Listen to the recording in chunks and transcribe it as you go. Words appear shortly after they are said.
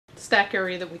stack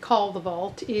area that we call the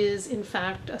vault is in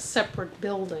fact a separate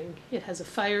building. It has a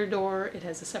fire door, it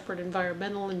has a separate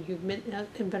environmental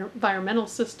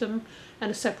system,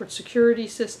 and a separate security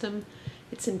system.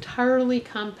 It's entirely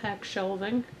compact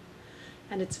shelving,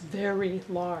 and it's very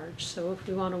large. So if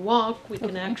we want to walk, we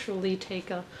can actually take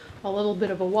a little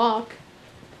bit of a walk,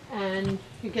 and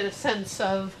you get a sense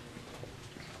of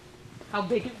how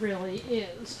big it really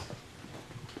is.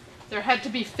 There had to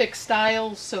be fixed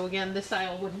aisles, so again, this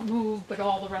aisle wouldn't move, but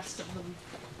all the rest of them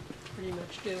pretty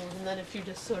much do. And then if you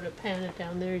just sort of pan it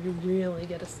down there, you really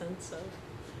get a sense of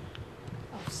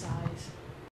size.